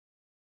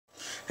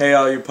Hey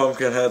all you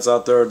pumpkin heads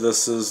out there,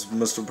 this is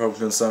Mr.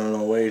 Pumpkin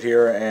 708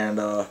 here, and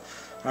I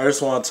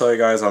just want to tell you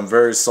guys I'm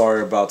very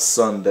sorry about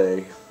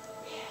Sunday,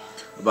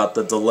 about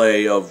the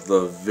delay of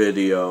the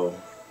video,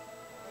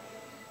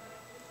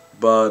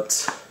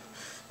 but,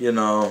 you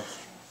know,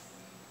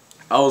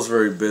 I was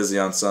very busy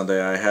on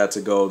Sunday. I had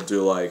to go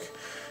do like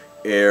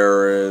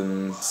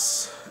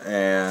errands,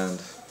 and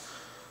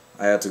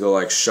I had to go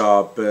like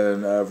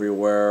shopping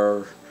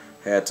everywhere.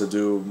 I had to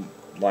do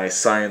my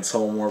science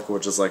homework,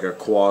 which is like a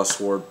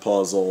crossword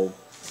puzzle,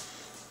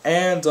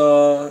 and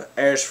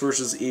Ash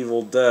vs.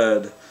 Evil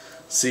Dead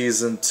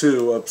Season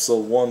 2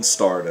 Episode 1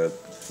 started.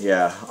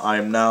 Yeah,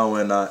 I'm now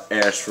an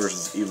Ash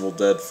vs. Evil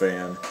Dead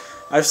fan.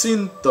 I've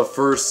seen the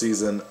first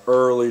season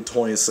early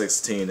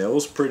 2016. It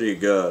was pretty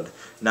good.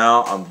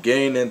 Now I'm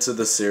getting into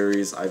the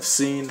series. I've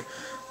seen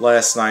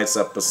last night's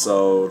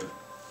episode.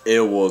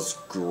 It was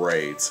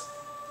great.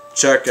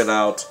 Check it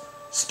out.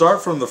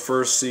 Start from the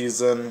first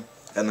season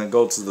and then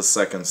go to the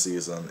second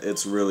season.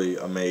 It's really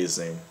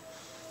amazing.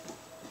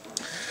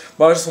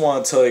 But I just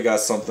want to tell you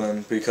guys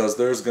something, because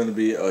there's going to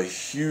be a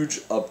huge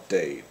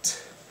update.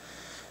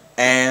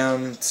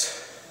 And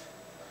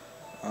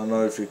I don't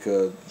know if you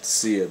could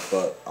see it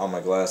but on my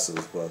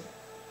glasses, but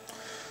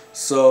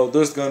so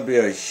there's going to be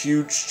a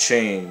huge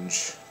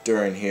change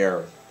during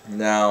here.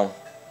 Now,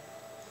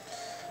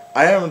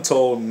 I haven't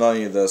told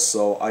none of this,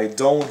 so I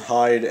don't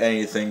hide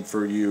anything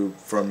from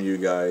you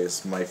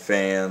guys, my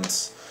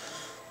fans.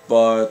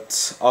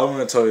 But I'm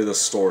going to tell you the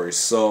story.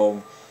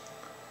 So,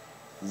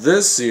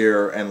 this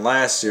year and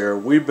last year,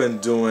 we've been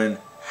doing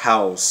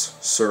house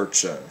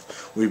searching.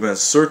 We've been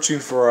searching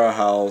for a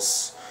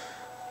house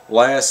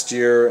last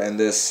year and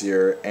this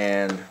year.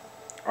 And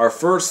our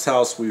first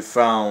house we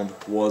found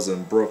was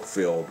in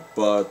Brookfield.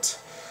 But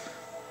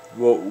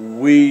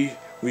we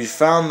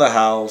found the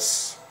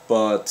house,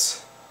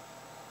 but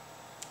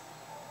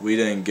we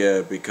didn't get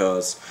it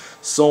because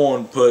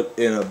someone put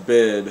in a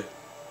bid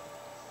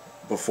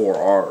before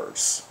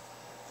ours,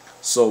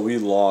 so we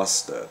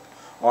lost it.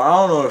 Or I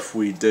don't know if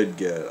we did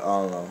get it, I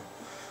don't know,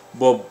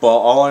 but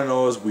all I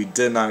know is we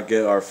did not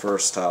get our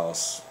first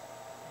house.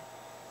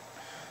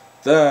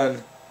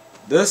 Then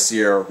this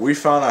year we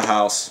found a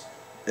house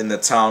in the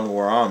town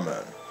where I'm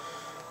in,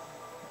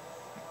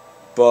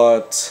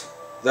 but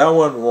that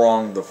went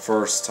wrong the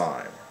first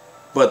time.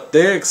 But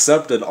they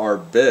accepted our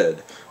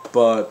bid,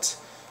 but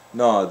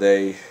no,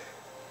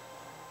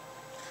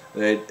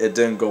 it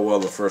didn't go well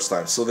the first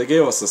time, so they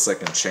gave us a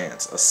second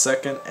chance, a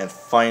second and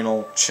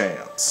final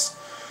chance.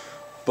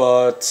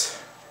 But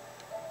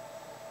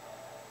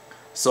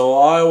so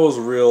I was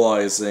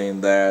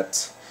realizing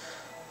that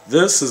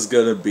this is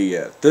gonna be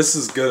it. This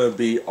is gonna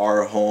be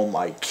our home.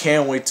 I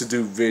can't wait to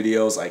do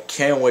videos. I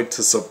can't wait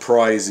to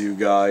surprise you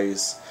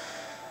guys.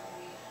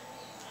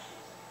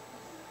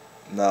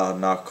 No,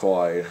 not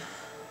quite.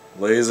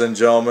 Ladies and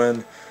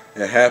gentlemen,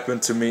 it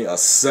happened to me a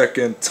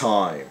second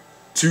time.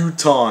 2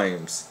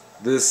 times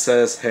this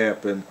has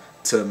happened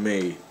to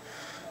me.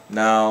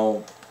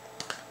 Now,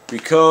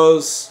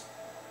 because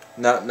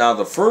now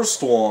the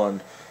first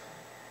one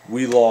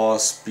we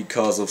lost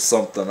because of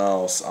something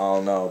else, I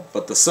don't know.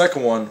 But the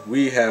second one,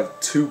 we have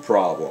 2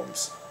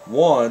 problems.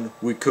 1,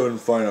 we couldn't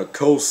find a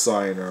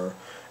cosigner,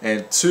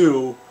 and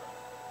 2,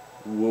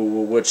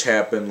 which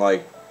happened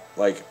like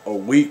a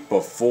week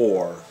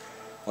before,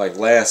 like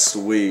last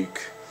week.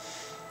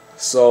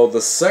 So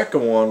the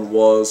second one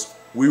was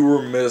we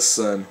were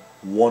missing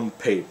 1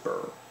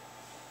 paper.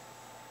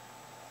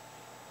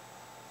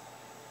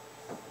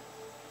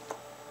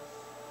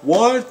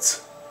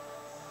 What?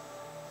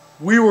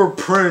 We were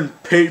printing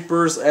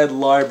papers at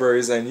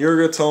libraries, and you're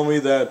gonna tell me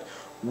that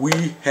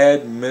we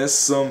had missed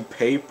some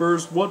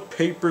papers? What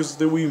papers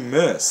did we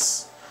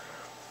miss?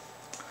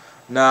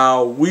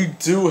 Now, we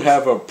do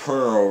have a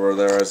printer over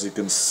there, as you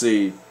can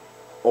see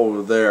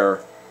over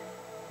there.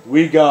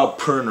 We got a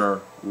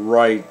printer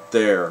right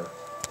there.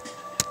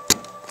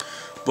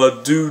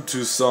 But due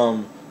to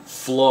some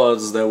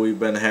floods that we've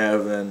been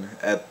having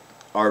at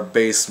our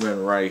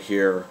basement right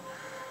here,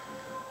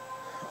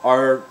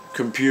 our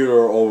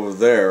computer over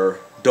there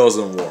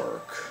doesn't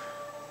work.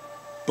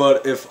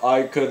 But if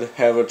I could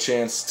have a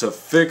chance to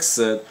fix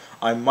it,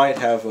 I might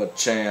have a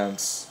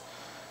chance.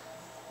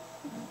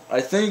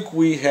 I think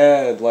we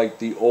had like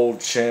the old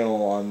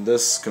channel on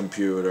this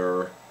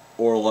computer,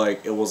 or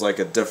like it was like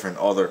a different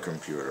other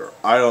computer.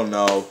 I don't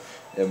know.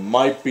 It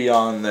might be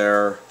on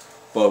there,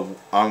 but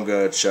I'm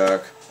gonna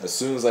check as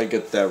soon as I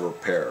get that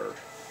repaired.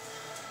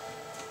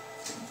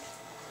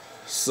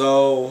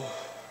 So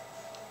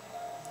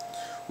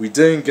we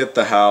didn't get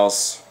the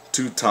house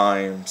 2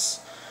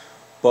 times,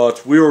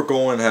 but we were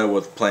going ahead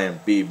with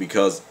plan B,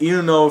 because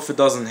even though if it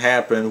doesn't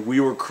happen, we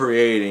were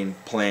creating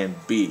plan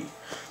B.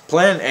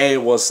 Plan A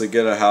was to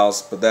get a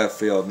house, but that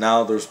failed.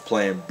 Now there's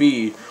plan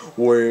B,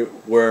 where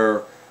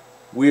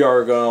we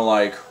are gonna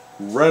like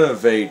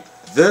renovate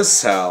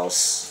this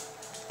house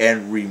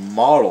and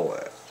remodel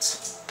it.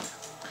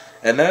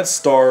 And that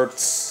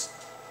starts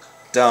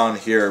down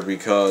here,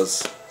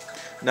 because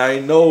now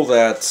you know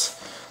that,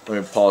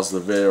 let me pause the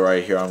video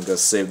right here, I'm gonna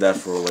save that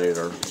for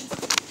later.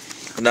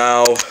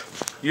 Now,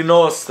 you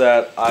notice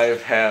that I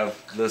have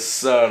this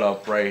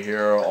setup right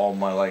here on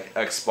my like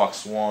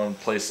Xbox One,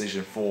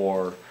 PlayStation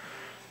 4,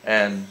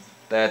 and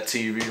that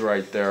TV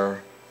right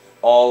there.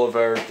 All of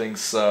everything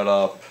set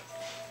up,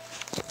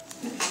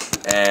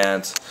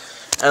 and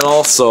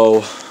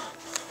also,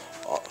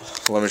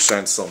 let me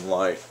shine some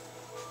light.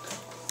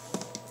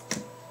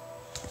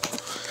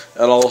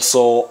 And also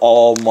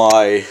all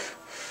my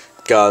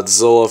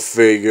Godzilla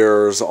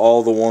figures,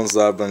 all the ones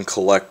that I've been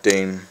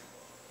collecting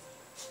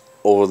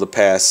over the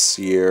past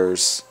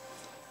years,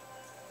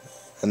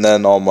 and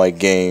then all my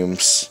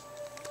games.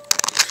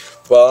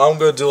 But I'm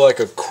gonna do like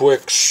a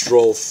quick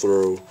stroll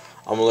through.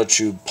 I'm gonna let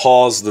you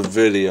pause the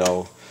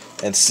video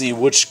and see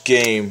which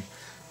game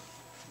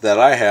that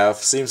I have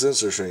seems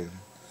interesting.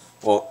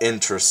 Well,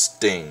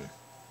 interesting.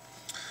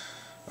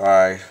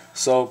 Alright,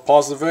 so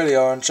pause the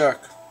video and check.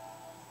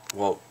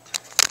 Well,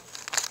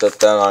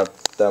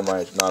 that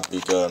might not be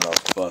good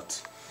enough,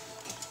 but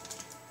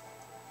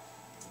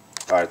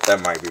alright,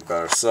 that might be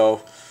better.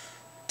 So,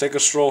 take a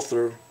stroll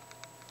through.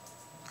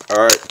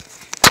 Alright.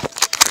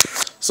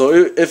 So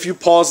if you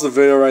pause the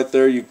video right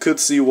there, you could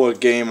see what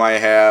game I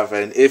have,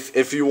 and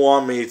if you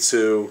want me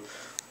to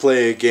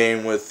play a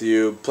game with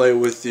you, play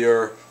with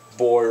your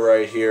boy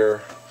right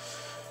here,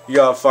 you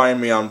gotta find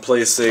me on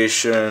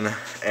PlayStation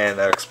and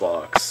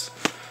Xbox.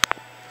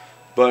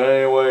 But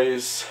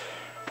anyways,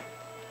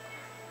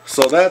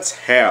 so that's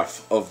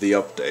half of the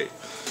update.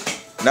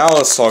 Now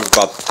let's talk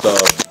about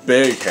the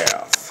big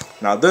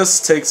half. Now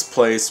this takes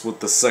place with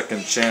the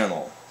second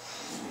channel.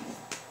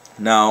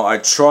 Now I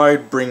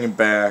tried bringing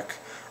back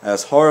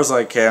as hard as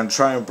I can,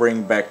 try and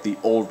bring back the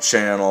old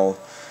channel,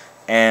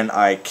 and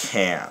I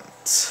can't.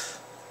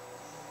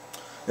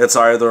 It's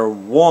either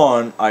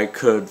one, I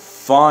could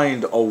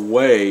find a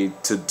way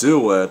to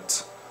do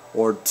it,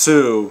 or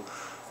two,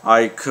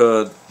 I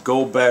could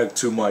go back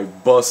to my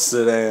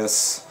busted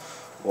ass,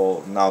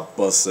 well, not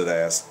busted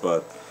ass,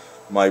 but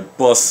my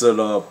busted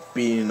up,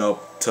 beaten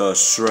up to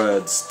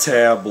shreds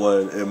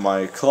tablet in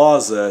my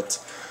closet,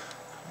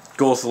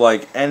 go to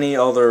like any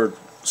other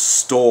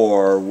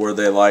store where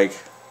they like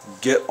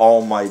get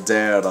all my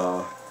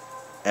data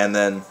and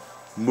then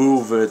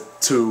move it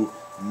to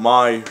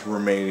my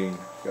remaining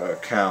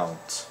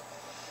account.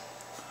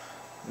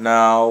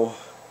 Now,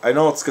 I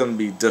know it's going to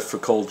be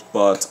difficult,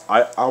 but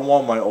I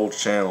want my old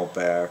channel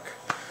back,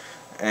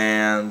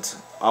 and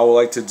I would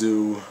like to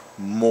do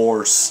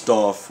more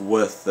stuff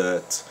with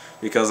it,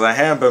 because I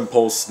haven't been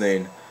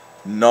posting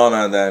none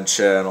on that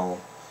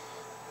channel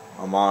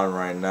I'm on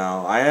right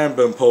now. I haven't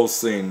been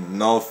posting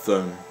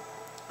nothing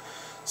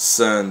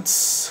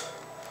since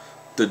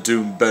the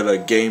Doom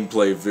Beta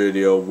gameplay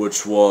video,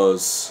 which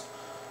was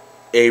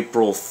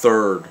April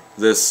 3rd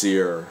this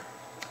year.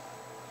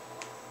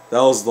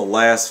 That was the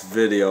last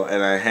video,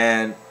 and I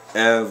hadn't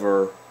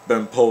ever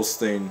been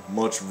posting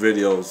much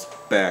videos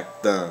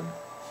back then.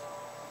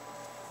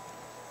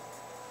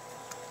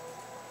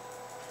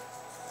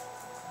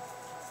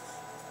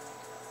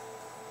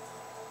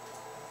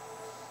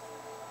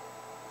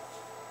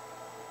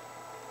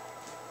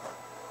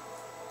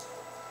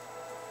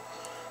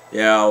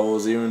 Yeah, I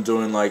was even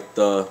doing like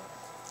the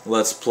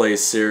Let's Play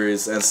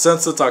series, and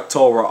since it's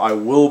October, I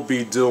will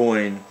be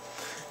doing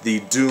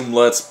the Doom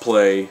Let's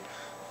Play,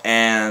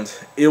 and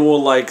it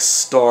will like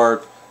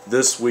start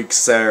this week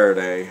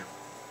Saturday.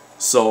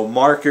 So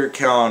mark your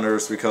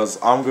calendars, because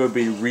I'm going to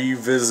be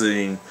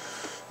revisiting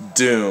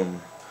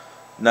Doom.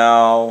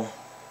 Now,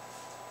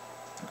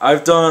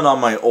 I've done it on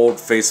my old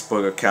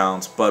Facebook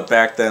accounts, but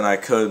back then I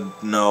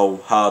couldn't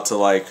know how to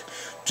like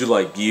do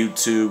like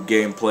YouTube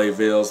gameplay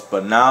videos,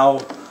 but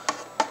now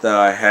that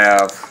I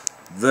have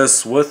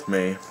this with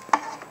me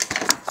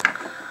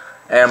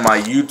and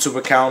my YouTube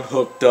account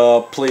hooked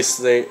up,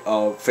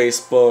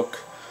 Facebook,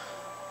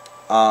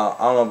 I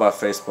don't know about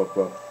Facebook,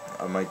 but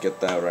I might get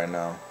that right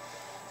now,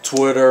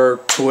 Twitter,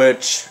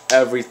 Twitch,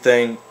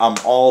 everything, I'm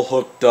all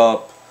hooked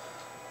up.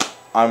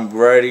 I'm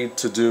ready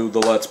to do the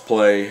Let's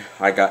Play.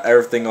 I got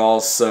everything all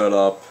set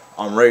up.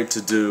 I'm ready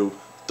to do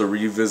the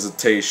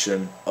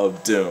revisitation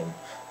of Doom.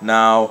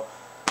 Now,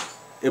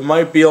 it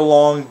might be a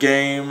long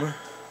game,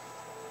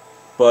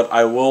 but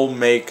I will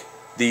make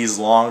these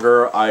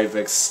longer. I've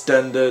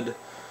extended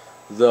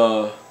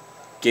the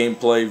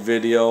gameplay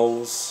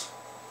videos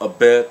a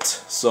bit,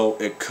 so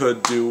it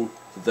could do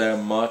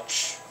that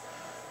much.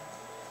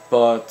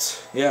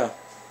 But yeah,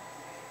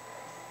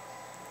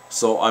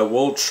 so I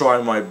will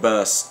try my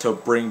best to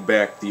bring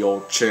back the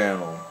old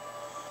channel,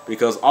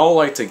 because I would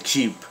like to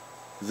keep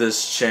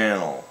this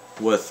channel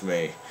with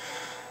me,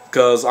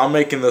 because I'm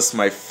making this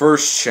my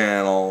first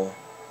channel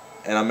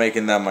and I'm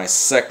making that my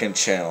second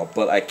channel,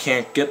 but I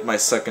can't get my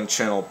second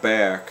channel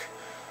back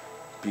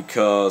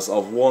because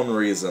of one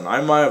reason.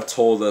 I might have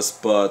told this,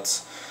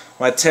 but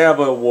my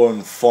tablet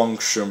wouldn't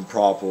function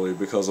properly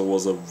because it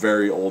was a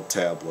very old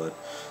tablet.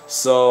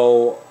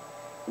 So,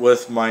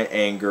 with my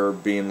anger,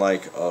 being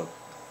like a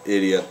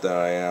idiot that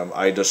I am,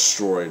 I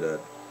destroyed it.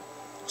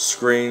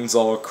 Screen's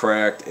all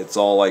cracked, it's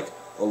all like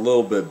a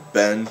little bit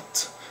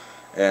bent,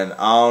 and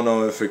I don't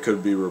know if it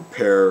could be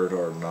repaired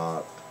or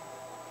not.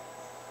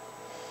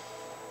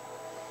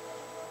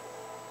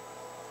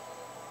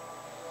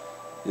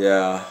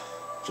 Yeah,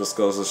 just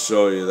goes to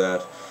show you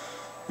that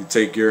you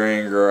take your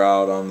anger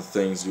out on the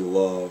things you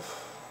love.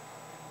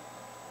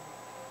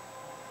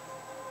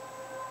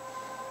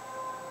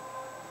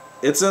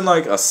 It's in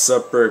like a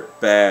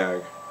separate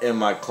bag in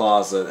my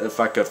closet.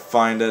 If I could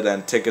find it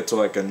and take it to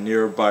like a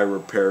nearby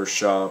repair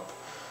shop,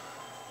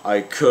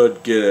 I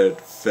could get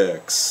it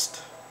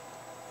fixed.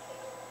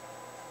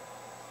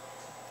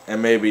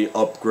 And maybe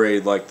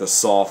upgrade like the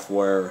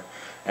software.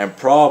 And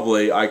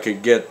probably I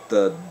could get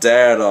the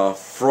data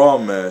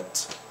from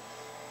it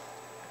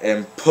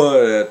and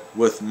put it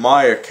with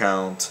my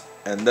account,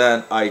 and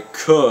then I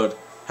could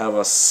have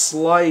a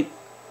slight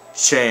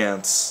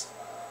chance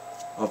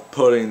of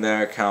putting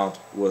that account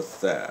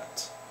with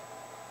that.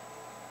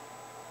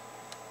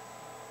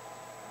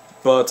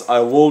 But I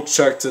will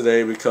check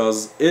today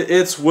because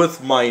it's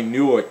with my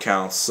new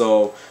account,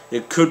 so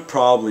it could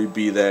probably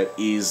be that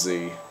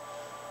easy.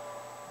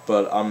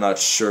 But I'm not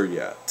sure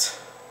yet.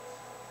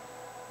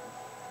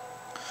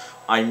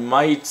 I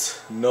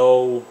might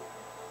know.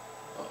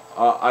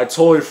 I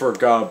totally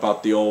forgot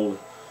about the old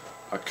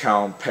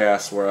account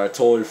password. I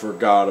totally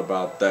forgot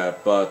about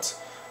that.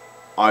 But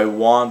I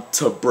want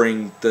to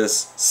bring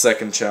this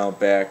second channel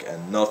back,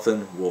 and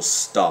nothing will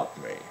stop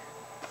me.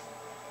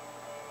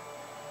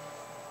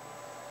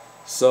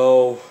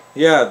 So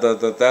yeah,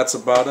 that's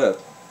about it.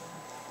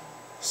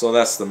 So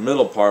that's the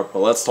middle part, but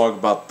let's talk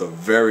about the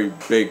very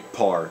big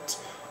part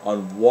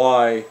on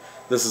why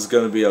this is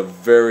going to be a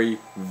very,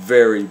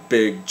 very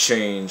big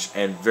change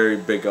and very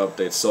big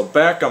update. So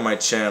back on my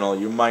channel,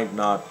 you might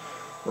not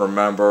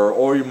remember,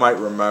 or you might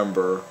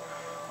remember,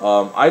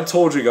 I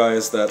told you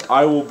guys that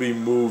I will be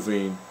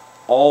moving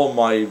all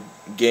my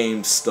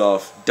game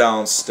stuff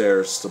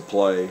downstairs to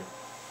play.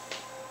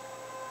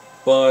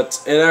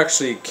 But it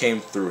actually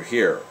came through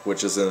here,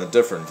 which is in a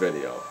different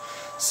video.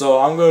 So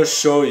I'm going to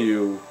show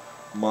you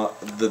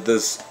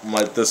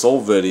this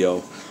old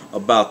video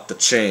about the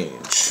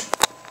change.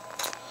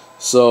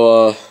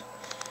 So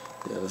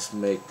yeah, this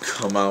may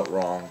come out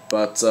wrong,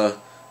 but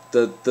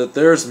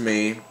there's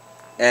me,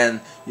 and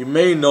you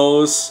may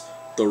notice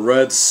the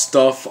red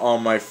stuff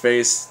on my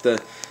face.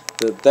 That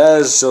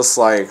is just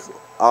like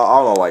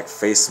I don't know, like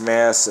face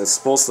mask. It's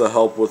supposed to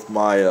help with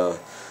my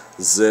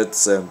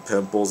zits and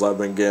pimples I've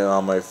been getting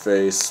on my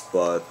face,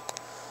 but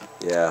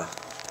yeah.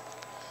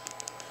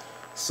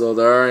 So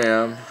there I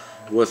am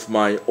with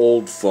my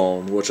old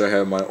phone, which I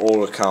had my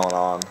old account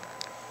on,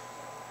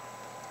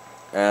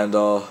 and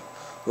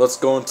let's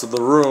go into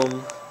the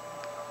room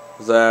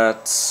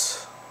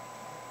that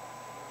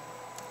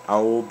I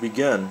will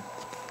begin.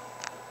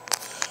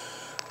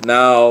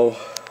 Now,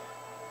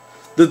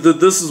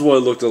 this is what it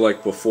looked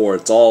like before.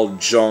 It's all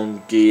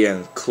junky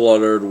and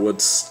cluttered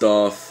with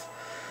stuff.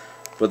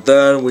 But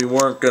then we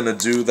weren't going to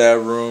do that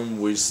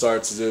room. We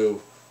started to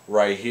do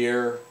right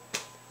here.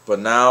 But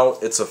now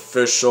it's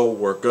official.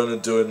 We're going to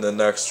do it in the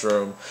next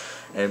room.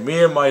 And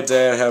me and my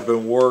dad have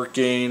been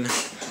working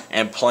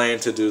and planning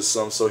to do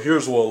some. So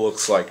here's what it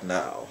looks like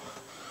now.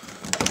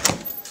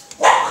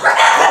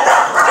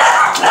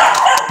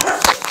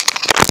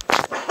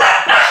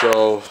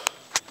 So,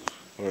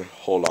 wait,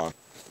 hold on.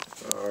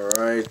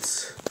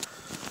 Alright.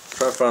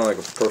 Try to find like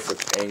a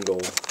perfect angle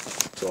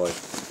to like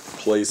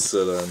place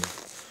it in.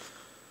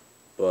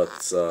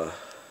 But,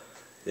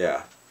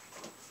 yeah.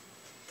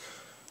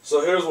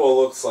 So here's what it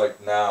looks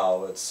like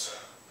now. It's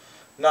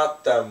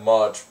not that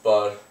much,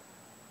 but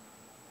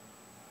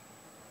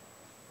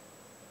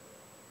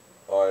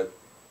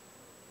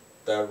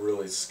that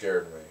really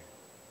scared me.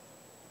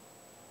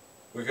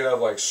 We could have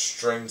like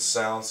strange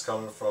sounds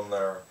coming from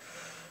there.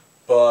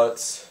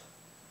 But,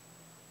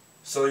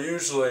 so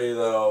usually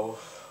though,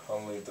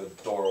 I'll leave the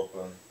door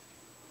open.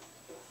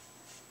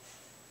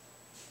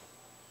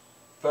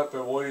 Pepe,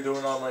 what are you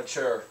doing on my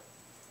chair?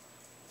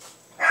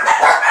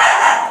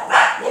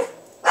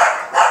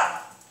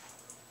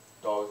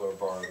 Dogs are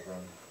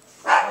barking.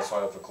 That's why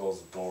I have to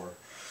close the door.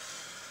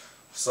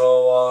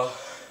 So,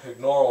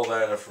 ignore all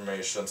that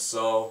information.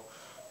 So,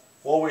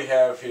 what we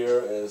have here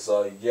is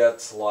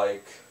yet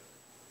like,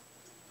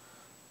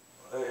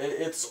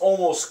 it's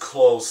almost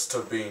close to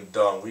being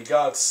done. We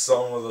got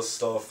some of the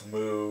stuff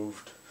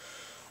moved.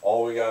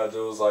 All we gotta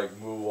do is like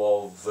move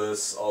all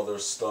this other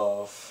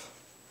stuff.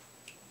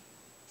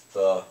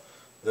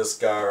 This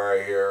guy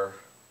right here,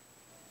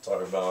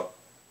 talking about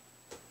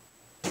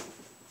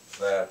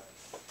that.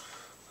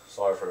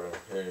 Sorry for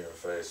hitting your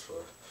face,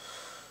 but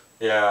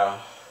yeah.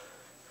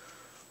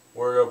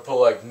 We're gonna put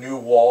like new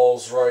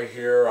walls right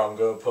here. I'm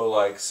gonna put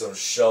like some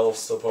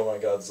shelves to put my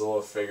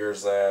Godzilla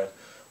figures at.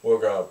 We're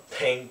gonna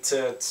paint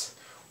it.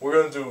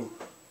 We're gonna do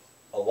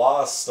a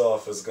lot of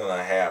stuff is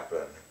gonna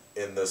happen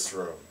in this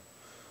room.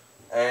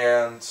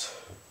 And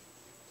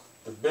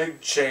the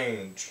big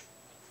change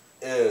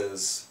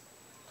is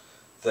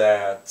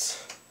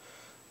that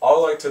I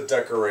would like to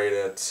decorate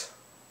it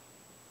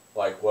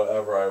like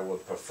whatever I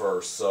would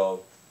prefer.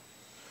 So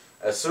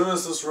as soon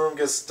as this room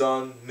gets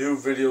done, new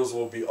videos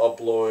will be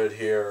uploaded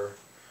here.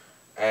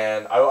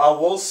 And I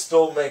will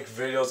still make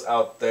videos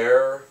out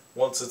there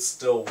once it's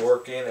still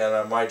working, and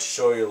I might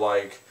show you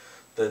like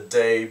the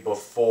day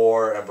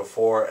before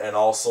and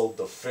also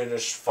the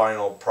finished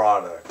final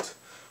product.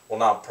 Well,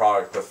 not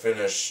product, the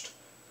finished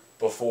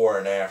before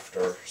and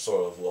after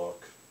sort of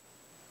look.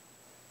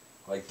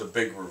 Like the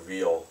big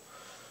reveal.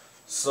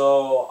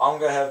 So I'm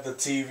gonna have the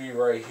TV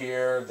right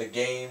here, the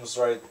games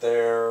right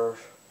there,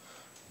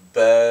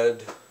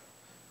 bed,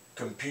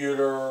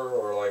 computer,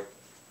 or like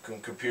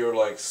computer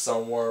like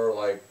somewhere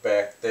like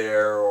back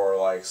there or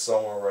like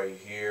somewhere right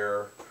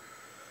here.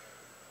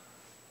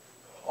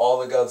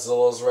 All the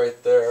Godzillas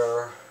right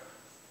there.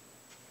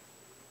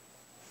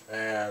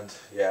 And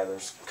yeah,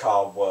 there's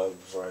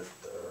cobwebs right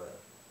there.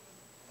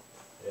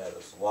 Yeah,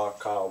 there's a lot of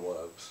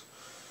cobwebs.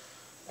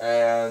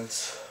 And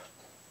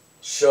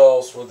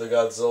shelves where the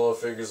Godzilla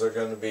figures are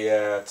going to be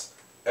at.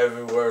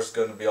 Everywhere's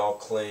going to be all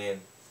clean.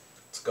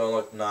 It's going to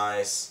look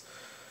nice.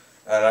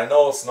 And I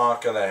know it's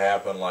not going to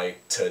happen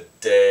like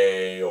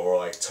today or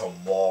like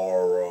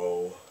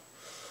tomorrow.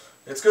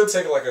 It's going to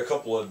take like a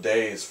couple of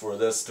days for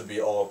this to be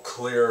all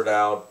cleared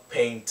out,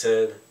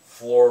 painted,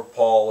 floor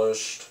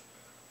polished.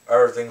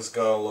 Everything's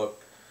going to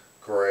look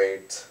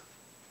great.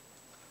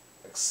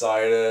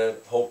 Excited.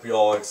 Hope you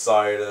all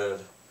excited.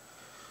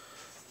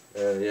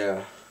 And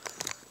yeah.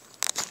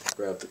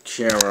 Grab the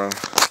camera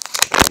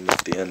and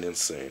make the ending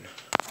scene.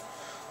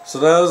 So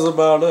that is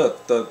about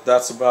it.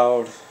 That's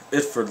about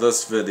it for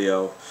this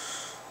video.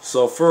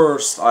 So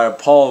first, I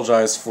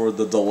apologize for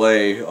the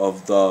delay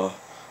of the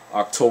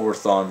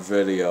Octoberthon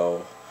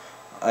video.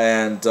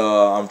 And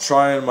I'm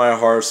trying my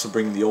hardest to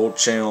bring the old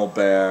channel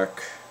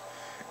back.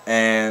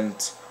 And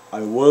I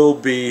will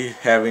be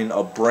having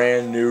a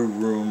brand new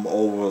room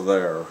over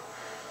there.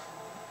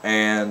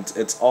 And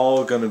it's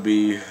all going to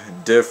be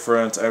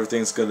different.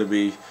 Everything's going to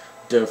be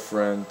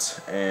different.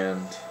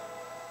 And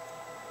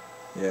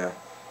yeah,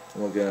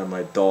 I'm looking at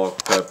my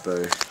dog Pepe. I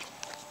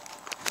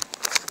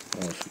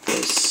don't know if you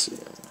guys see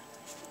him.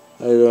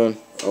 How you doing?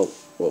 Oh,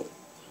 whoa.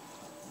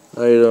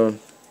 How you doing?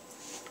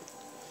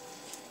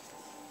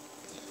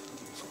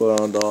 What's going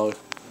on, dog?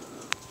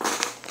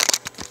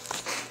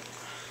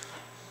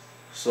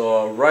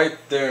 So right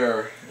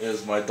there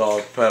is my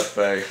dog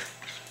Pepe.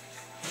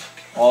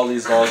 All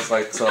these dogs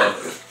like to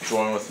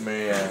join with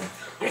me and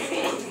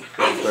get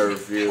a better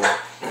view.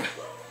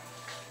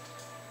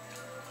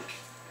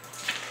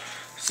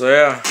 So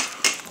yeah.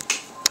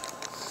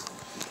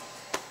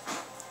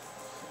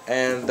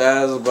 And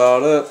that is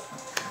about it.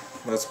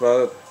 That's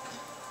about it.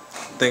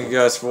 Thank you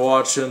guys for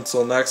watching.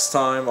 Until next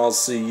time, I'll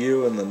see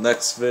you in the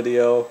next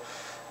video.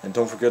 And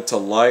don't forget to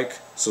like,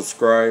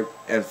 subscribe,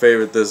 and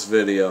favorite this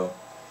video.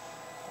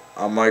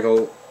 I'm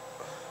Michael.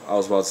 I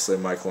was about to say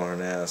Michael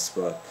Hernandez,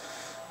 but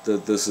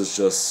this is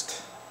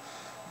just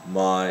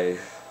my,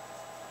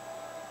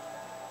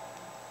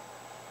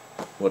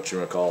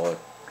 whatchamacallit.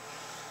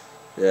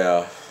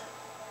 Yeah.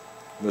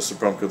 Mr.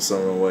 Pumpkin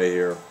Summer Way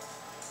here.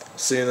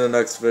 See you in the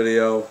next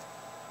video.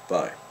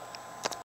 Bye.